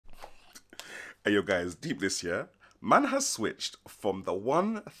Hey yo guys, deep this year, man has switched from the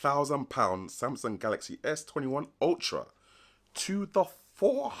 £1,000 Samsung Galaxy S21 Ultra to the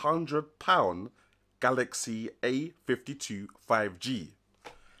 £400 Galaxy A52 5G.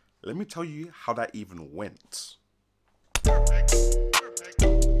 Let me tell you how that even went.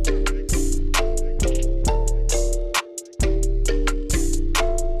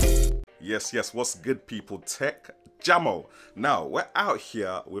 Yes, what's good people? Tech Jamo. Now, we're out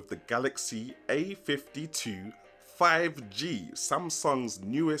here with the Galaxy A52 5G, Samsung's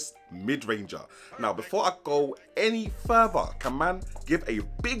newest mid-ranger. Now, before I go any further, can man give a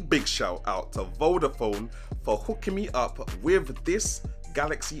big shout out to Vodafone for hooking me up with this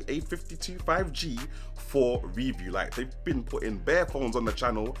Galaxy A52 5G for review. Like, they've been putting bare phones on the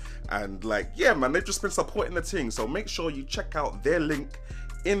channel and like, yeah man, they've just been supporting the thing. So make sure you check out their link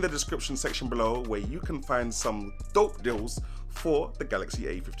in the description section below where you can find some dope deals for the Galaxy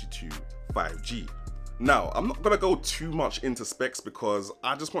A52 5G. Now, I'm not gonna go too much into specs because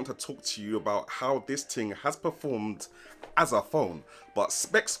I just want to talk to you about how this thing has performed as a phone. But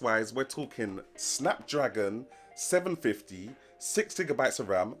specs wise, we're talking Snapdragon 750, 6GB of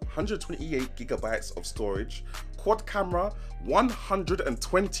RAM, 128GB of storage, quad camera,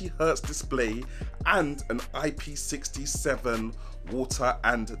 120Hz display, and an IP67 water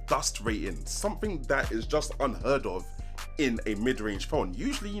and dust rating. Something that is just unheard of in a mid-range phone.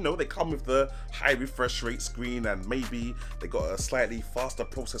 Usually, you know, they come with the high refresh rate screen and maybe they got a slightly faster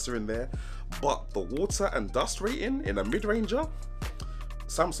processor in there. But the water and dust rating in a mid-ranger?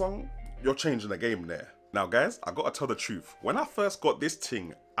 Samsung, you're changing the game there. Now guys, I gotta tell the truth. When I first got this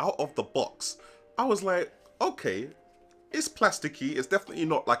thing out of the box, I was like, okay, it's plasticky, it's definitely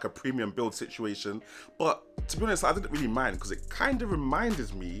not like a premium build situation, but to be honest, I didn't really mind because it kind of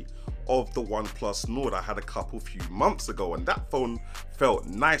reminded me of the OnePlus Nord I had a few months ago, and that phone felt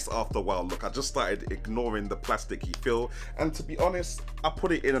nice after a while. Look, I just started ignoring the plasticky feel, and to be honest, I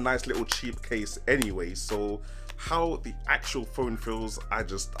put it in a nice little cheap case anyway, so how the actual phone feels, I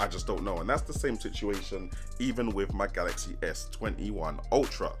just don't know. And that's the same situation even with my Galaxy S21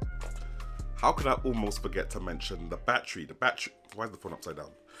 Ultra. How could I almost forget to mention the battery? Why is the phone upside down?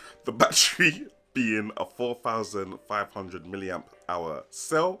 The battery being a 4,500 milliamp hour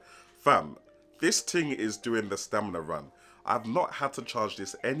cell. Fam, this thing is doing the stamina run. I've not had to charge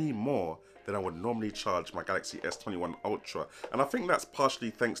this any more than I would normally charge my Galaxy S21 Ultra. And I think that's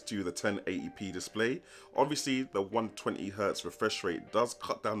partially thanks to the 1080p display. Obviously, the 120Hz refresh rate does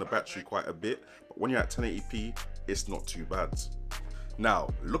cut down the battery quite a bit, but when you're at 1080p, it's not too bad. Now,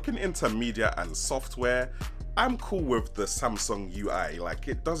 looking into media and software, I'm cool with the Samsung UI. Like,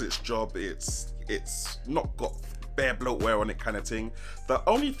 it does its job, it's not got bare bloatware on it kind of thing. The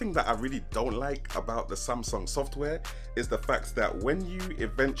only thing that I really don't like about the Samsung software is the fact that when you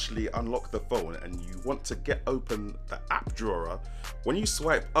eventually unlock the phone and you want to get open the app drawer, when you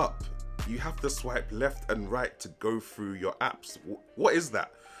swipe up, you have to swipe left and right to go through your apps. What is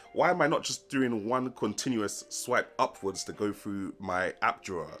that? Why am I not just doing one continuous swipe upwards to go through my app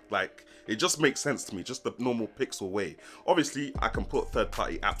drawer? Like, it just makes sense to me, just the normal Pixel way. Obviously, I can put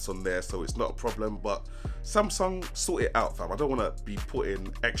third-party apps on there, so it's not a problem, but Samsung, sort it out, fam. I don't want to be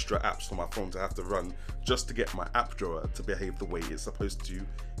putting extra apps on my phone to have to run just to get my app drawer to behave the way it's supposed to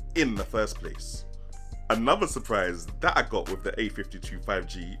in the first place. Another surprise that I got with the A52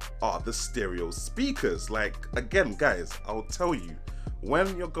 5G are the stereo speakers. Like, again, guys, I'll tell you,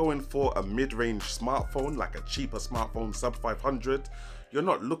 when you're going for a mid-range smartphone, like a cheaper smartphone, sub 500, you're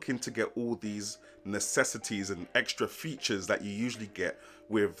not looking to get all these necessities and extra features that you usually get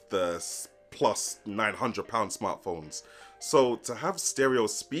with the plus £900 smartphones. So to have stereo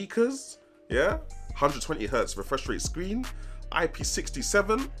speakers, yeah, 120Hz refresh rate screen,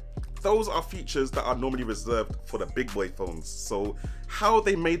 IP67, those are features that are normally reserved for the big boy phones. So how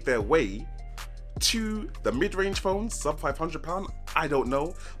they made their way to the mid-range phones, sub £500, I don't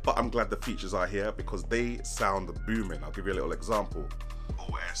know, but I'm glad the features are here because they sound booming. I'll give you a little example.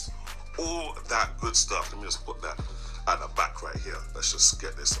 OS, all that good stuff. Let me just put that at the back right here. Let's just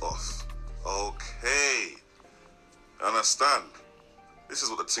get this off. Okay, understand? This is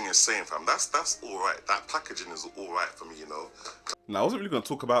what the thing is saying, fam. That's all right. That packaging is all right for me, you know. Now, I wasn't really going to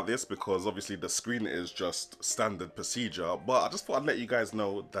talk about this because obviously the screen is just standard procedure, but I just thought I'd let you guys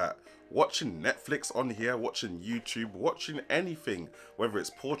know that watching Netflix on here, watching YouTube, watching anything, whether it's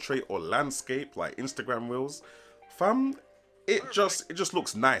portrait or landscape like Instagram Reels, fam, it just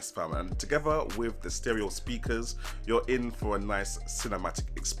looks nice, fam. And together with the stereo speakers, you're in for a nice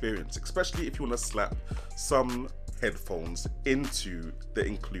cinematic experience, especially if you want to slap some headphones into the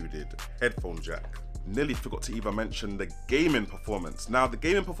included headphone jack. nearly forgot to even mention the gaming performance. Now, the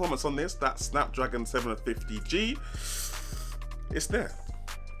gaming performance on this, that Snapdragon 750G, it's there.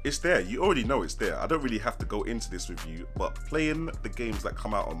 It's there. You already know it's there. I don't really have to go into this with you, but playing the games that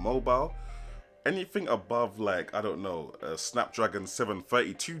come out on mobile, anything above, like, I don't know, a Snapdragon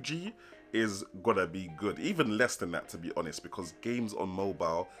 732G is gonna be good. Even less than that, to be honest, because games on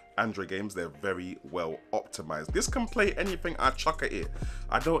mobile, Android games, they're very well optimized. This can play anything I chuck at it.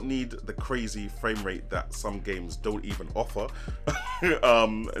 I don't need the crazy frame rate that some games don't even offer.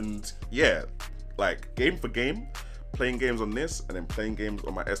 And yeah, like game for game, playing games on this and then playing games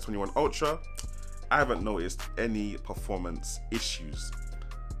on my S21 Ultra, I haven't noticed any performance issues.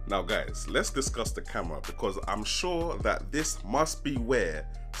 Now guys, let's discuss the camera, because I'm sure that this must be where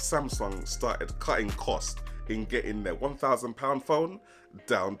Samsung started cutting cost in getting their £1,000 phone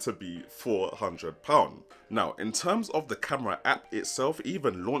down to be £400. Now, in terms of the camera app itself,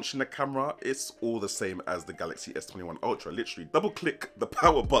 even launching the camera, it's all the same as the Galaxy S21 Ultra. Literally double click the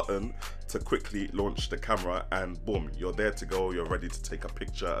power button to quickly launch the camera and boom, you're there to go. You're ready to take a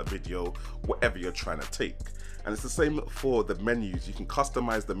picture, a video, whatever you're trying to take. And it's the same for the menus. You can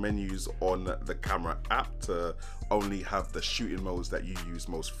customize the menus on the camera app to only have the shooting modes that you use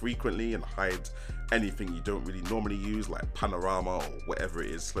most frequently and hide anything you don't really normally use, like panorama or whatever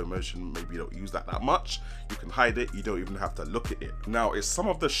it is, slow motion. Maybe you don't use that much. You can hide it. You don't even have to look at it. Now, it's some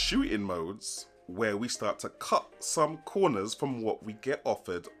of the shooting modes where we start to cut some corners from what we get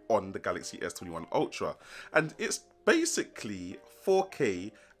offered on the Galaxy S21 Ultra. And it's basically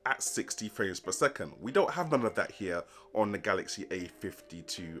 4K at 60 frames per second. We don't have none of that here on the Galaxy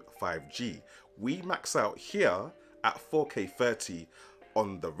A52 5G. We max out here at 4K 30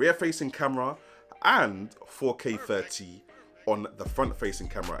 on the rear facing camera and 4K 30 on the front facing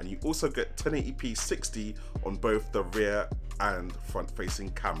camera, and you also get 1080p 60 on both the rear and front facing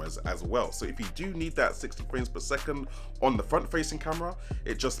cameras as well. So if you do need that 60 frames per second on the front facing camera,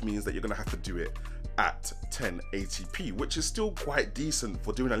 it just means that you're gonna have to do it at 1080p, which is still quite decent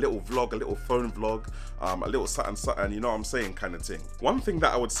for doing a little vlog, a little phone vlog, a little something, you know what I'm saying, kind of thing. One thing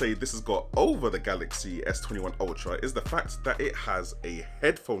that I would say this has got over the Galaxy S21 Ultra is the fact that it has a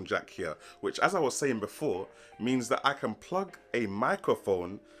headphone jack here, which, as I was saying before, means that I can plug a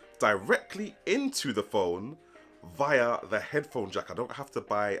microphone directly into the phone via the headphone jack. I don't have to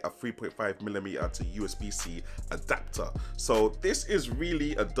buy a 3.5mm to USB-C adapter. So this is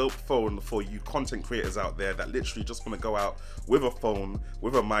really a dope phone for you content creators out there that literally just want to go out with a phone,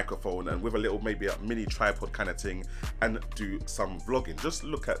 with a microphone, and with a little, maybe a mini tripod kind of thing, and do some vlogging. Just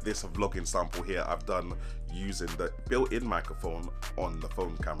look at this vlogging sample here I've done using the built-in microphone on the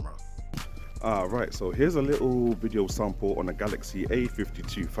phone camera. Right, so here's a little video sample on a Galaxy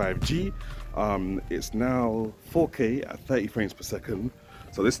A52 5G. It's now 4K at 30 frames per second.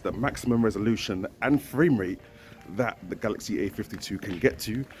 So this is the maximum resolution and frame rate that the Galaxy A52 can get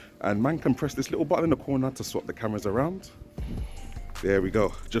to. And man can press this little button in the corner to swap the cameras around. There we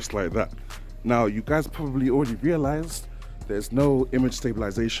go, just like that. Now, you guys probably already realized there's no image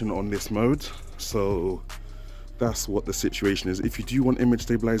stabilization on this mode. So that's what the situation is. If you do want image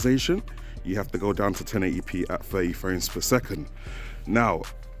stabilization, you have to go down to 1080p at 30 frames per second. Now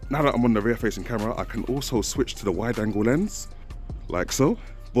that I'm on the rear facing camera, I can also switch to the wide angle lens, like so,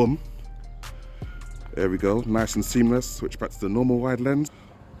 boom. There we go, nice and seamless. Switch back to the normal wide lens,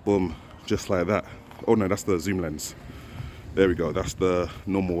 boom, just like that. Oh no, that's the zoom lens. There we go, that's the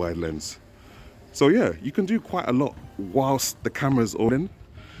normal wide lens. So yeah, you can do quite a lot whilst the camera's all in.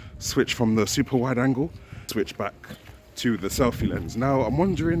 Switch from the super wide angle, switch back to the selfie lens. Now, I'm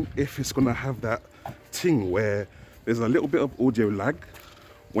wondering if it's gonna have that thing where there's a little bit of audio lag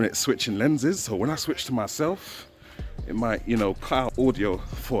when it's switching lenses. So when I switch to myself, it might, you know, cut out audio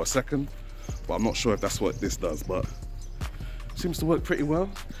for a second, but I'm not sure if that's what this does, but it seems to work pretty well.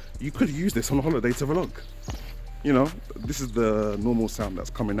 You could use this on a holiday to vlog. You know, this is the normal sound that's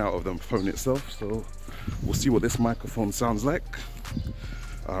coming out of the phone itself. So we'll see what this microphone sounds like.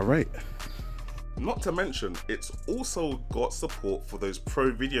 All right. Not to mention, it's also got support for those pro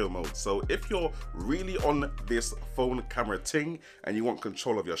video modes. So if you're really on this phone camera ting and you want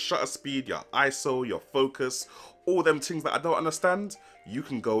control of your shutter speed, your ISO, your focus, all them things that I don't understand, you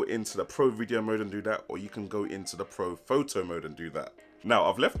can go into the pro video mode and do that, or you can go into the pro photo mode and do that. Now,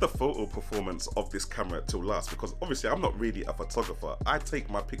 I've left the photo performance of this camera till last because obviously I'm not really a photographer. I take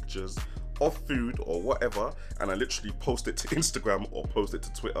my pictures of food or whatever and I literally post it to Instagram or post it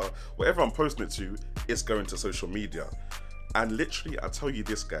to Twitter. Whatever I'm posting it to, it's going to social media. And literally, I tell you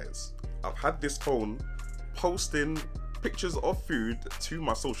this, guys, I've had this phone posting pictures of food to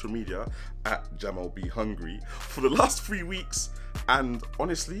my social media at Jamo Be Hungry for the last 3 weeks, and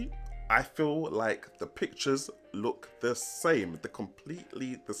honestly, I feel like the pictures look the same. They're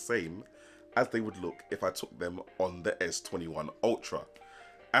completely the same as they would look if I took them on the S21 Ultra.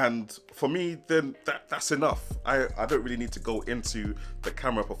 And for me, then that's enough. I don't really need to go into the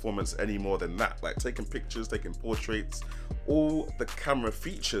camera performance any more than that. Like taking pictures, taking portraits, all the camera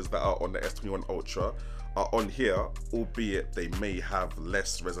features that are on the S21 Ultra are on here, albeit they may have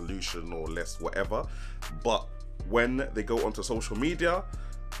less resolution or less whatever. But when they go onto social media,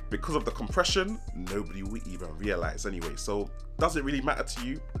 because of the compression, nobody will even realize anyway. So does it really matter to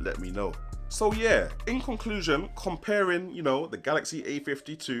you? Let me know. So yeah, in conclusion, comparing, you know, the Galaxy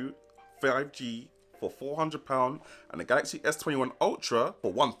A52 5G for £400 and the Galaxy S21 Ultra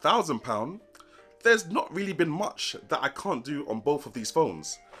for £1,000, there's not really been much that I can't do on both of these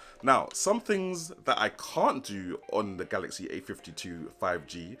phones. Now, some things that I can't do on the Galaxy A52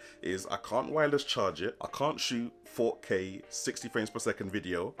 5G is I can't wireless charge it, I can't shoot 4K 60 frames per second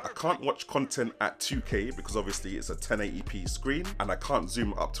video, I can't watch content at 2K because obviously it's a 1080p screen, and I can't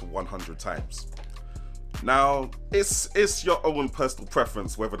zoom up to 100 times. Now, it's your own personal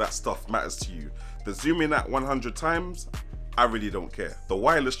preference whether that stuff matters to you. The zooming at 100 times, I really don't care. The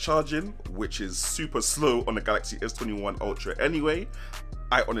wireless charging, which is super slow on the Galaxy S21 Ultra anyway,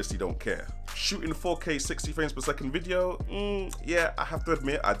 I honestly don't care. Shooting 4K 60 frames per second video, yeah, I have to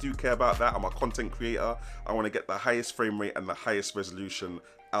admit, I do care about that. I'm a content creator. I want to get the highest frame rate and the highest resolution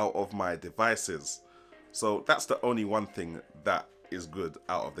out of my devices. So that's the only one thing that is good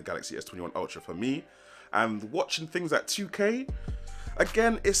out of the Galaxy S21 Ultra for me. And watching things at 2K,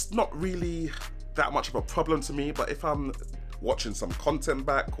 again, it's not really that much of a problem to me, but if I'm watching some content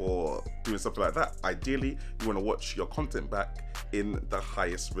back or doing something like that, ideally you want to watch your content back in the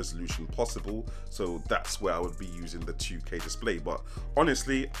highest resolution possible. So that's where I would be using the 2K display. But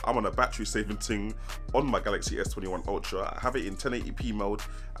honestly, I'm on a battery saving thing on my Galaxy S21 Ultra. I have it in 1080p mode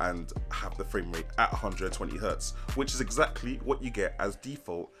and have the frame rate at 120 Hz, which is exactly what you get as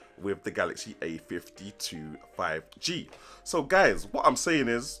default with the Galaxy A52 5G. So guys, what I'm saying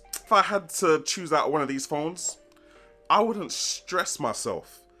is, if I had to choose out one of these phones, I wouldn't stress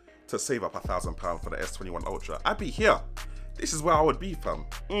myself to save up £1,000 for the S21 Ultra. I'd be here. This is where I would be, fam.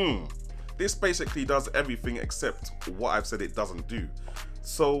 This basically does everything except what I've said it doesn't do.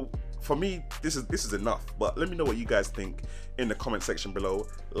 So for me, this is enough. But let me know what you guys think in the comment section below.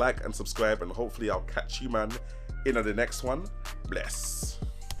 Like and subscribe, and hopefully I'll catch you, man, in the next one. Bless.